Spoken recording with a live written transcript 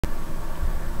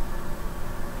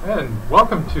And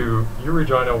welcome to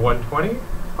Regina 120.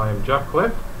 I am Jeff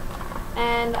Cliff.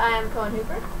 And I am Cohen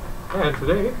Hooper. And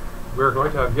today we're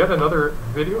going to have yet another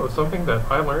video of something that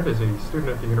I learned as a student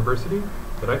at the university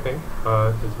that I think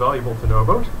is valuable to know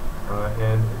about.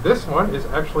 And this one is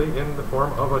actually in the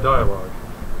form of a dialogue.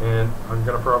 And I'm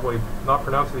going to probably not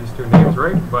pronounce these two names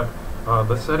right, but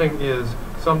the setting is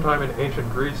sometime in ancient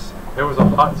Greece. It was a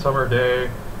hot summer day,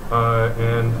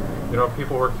 and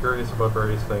people were curious about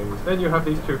various things. And you have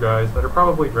these two guys that are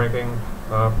probably drinking,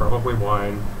 probably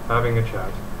wine, having a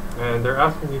chat, and they're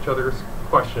asking each other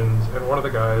questions. And one of the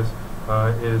guys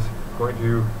is going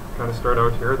to kind of start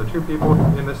out here. The two people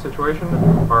in this situation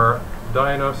are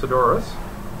Dionysodorus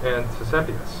and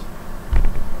Sisypheus.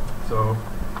 So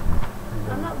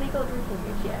I'm not legal drinking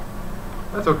age yet.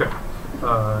 that's okay.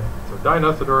 So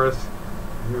Dionysodorus,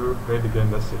 you may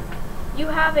begin this scene. You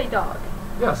have a dog.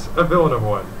 Yes, a villain of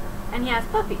one. And he has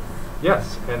puppies.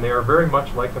 Yes, and they are very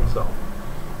much like himself.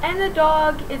 And the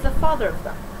dog is the father of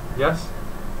them. Yes,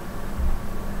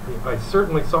 I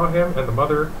certainly saw him and the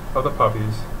mother of the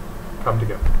puppies come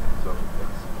together. So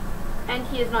yes. And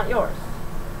he is not yours.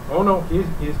 Oh no,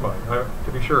 he's mine.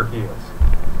 To be sure, he is.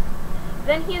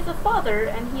 Then he is a father,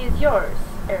 and he is yours,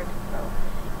 Eric. No.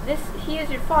 He is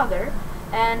your father,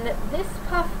 and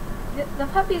the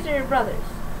puppies are your brothers.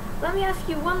 Let me ask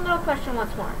you one little question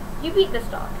once more. You beat this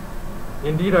dog.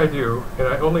 Indeed I do, and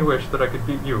I only wish that I could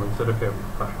beat you instead of him.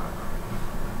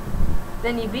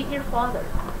 Then you beat your father.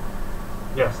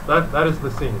 Yes, that is the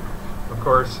scene. Of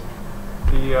course,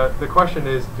 the question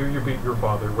is, do you beat your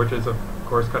father? Which is, of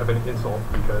course, kind of an insult,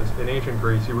 because in ancient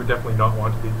Greece, you would definitely not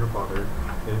want to beat your father.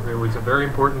 It was a very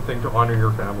important thing to honor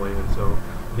your family, and so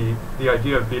the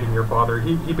idea of beating your father,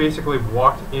 he basically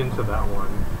walked into that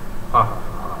one. Ha ha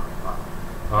ha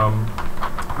ha.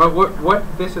 But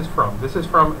what this is from? This is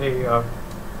from a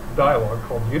dialogue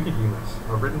called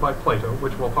Euthydemus, written by Plato,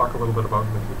 which we'll talk a little bit about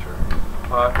in the future.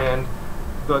 And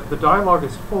the dialogue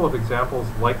is full of examples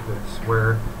like this,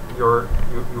 where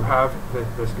you have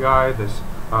this guy, this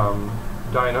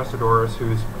Dionysodorus,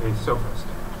 who's a sophist,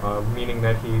 meaning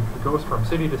that he goes from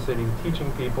city to city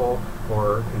teaching people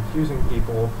or confusing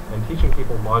people and teaching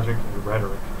people logic and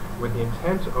rhetoric with the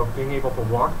intent of being able to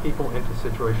walk people into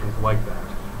situations like that,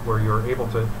 where you're able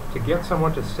to get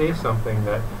someone to say something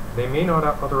that they may not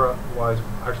otherwise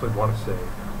actually want to say,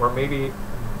 or maybe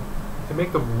to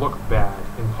make them look bad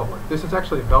in public. This is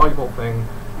actually a valuable thing,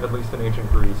 at least in ancient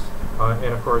Greece, and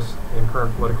of course in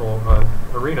current political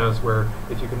arenas, where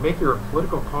if you can make your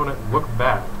political opponent look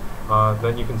bad,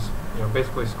 then you can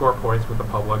basically score points with the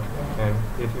public. And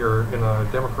if you're in a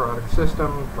democratic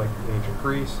system like ancient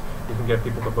Greece, you can get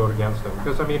people to vote against him.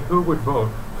 Because I mean, who would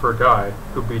vote for a guy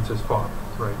who beats his father?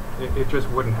 Right? It just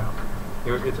wouldn't happen.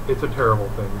 It's a terrible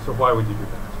thing. So why would you do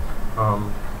that?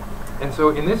 And so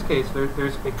in this case,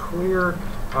 there's a clear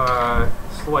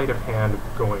sleight of hand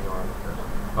going on here.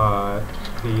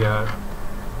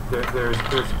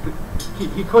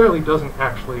 He clearly doesn't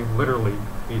actually literally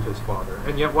beat his father,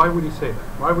 and yet why would he say that?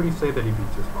 Why would he say that he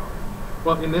beats his father?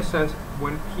 Well, in this sense,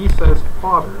 when he says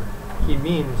father, he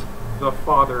means the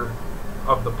father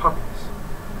of the puppies,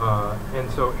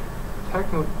 and so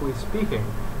technically speaking,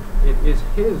 it is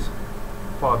his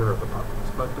father of the puppies,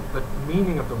 but the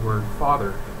meaning of the word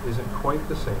father isn't quite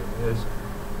the same as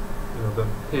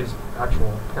his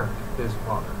actual parent, his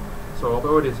father. So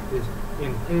although it is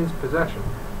in his possession,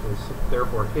 is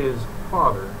therefore his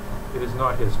father, it is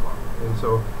not his father. And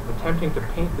so attempting to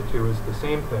paint the two as the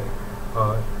same thing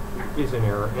is an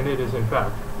error, and it is in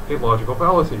fact a logical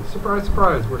fallacy. Surprise,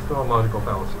 surprise, we're still on logical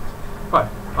fallacies. But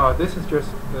this is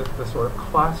just the sort of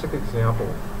classic example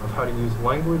of how to use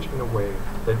language in a way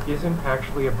that isn't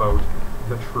actually about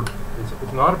the truth.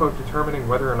 It's not about determining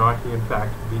whether or not he in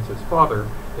fact beats his father.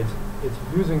 It's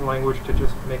using language to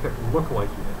just make it look like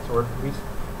he is, or at least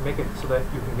make it so that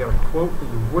you can get a quote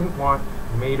that you wouldn't want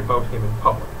made about him in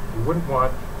public. You wouldn't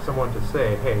want someone to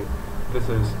say, hey, this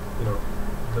is,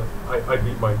 I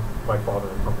beat my father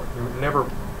in public. You would never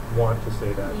want to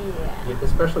say that. Yeah.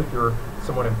 Especially if you're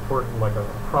someone important, like a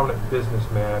prominent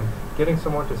businessman. Getting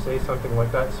someone to say something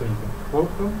like that so you can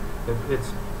quote them,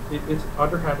 it's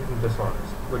underhanded and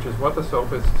dishonest, which is what the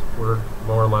sophists were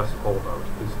more or less all about,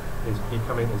 is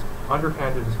becoming as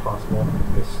underhanded as possible,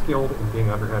 and as skilled in being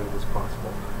underhanded as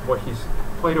possible. What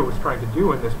Plato was trying to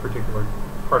do in this particular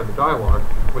part of the dialogue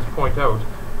was point out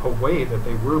a way that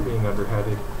they were being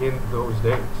underhanded in those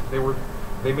days.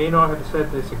 They may not have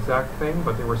said this exact thing,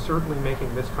 but they were certainly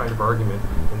making this kind of argument,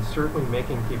 and certainly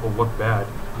making people look bad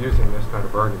using this kind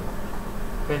of argument.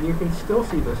 And you can still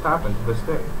see this happen to this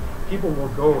day. People will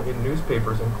go in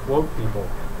newspapers and quote people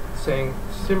saying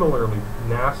similarly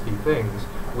nasty things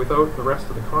without the rest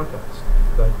of the context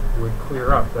that would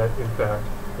clear up that, in fact,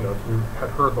 you know, if you had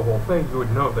heard the whole thing, you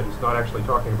would know that he's not actually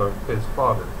talking about his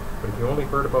father. But if you only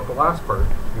heard about the last part,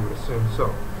 you would assume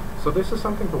so. So this is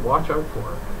something to watch out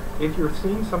for. If you're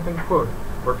seeing something quoted,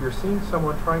 or if you're seeing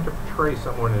someone trying to portray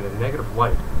someone in a negative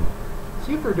light,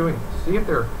 see if they're doing this. See if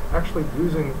they're actually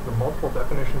using the multiple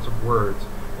definitions of words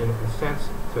in a sense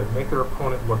to make their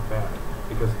opponent look bad.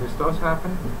 Because this does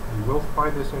happen. You will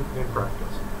find this in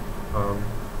practice.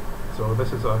 So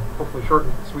this is a hopefully short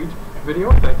and sweet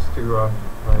video, thanks to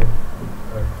my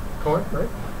Cohen, right?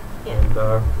 Yeah. And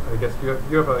I guess you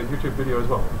have a YouTube video as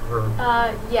well, or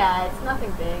yeah, it's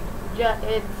nothing big.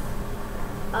 It's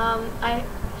I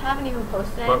haven't even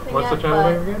posted anything what's yet. the channel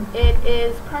name again? It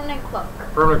is Permanent Cloak.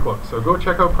 Permanent Cloak. So go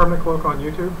check out Permanent Cloak on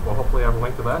YouTube. We'll hopefully have a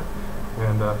link to that.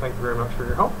 And thank you very much for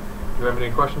your help. Do you have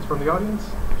any questions from the audience?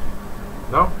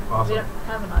 No? Awesome. We don't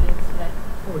have an audience today.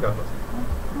 Oh, we got this.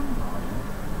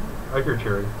 I hear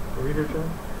cheering. Can we hear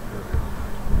cheering?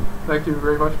 Thank you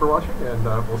very much for watching, and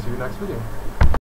we'll see you next video.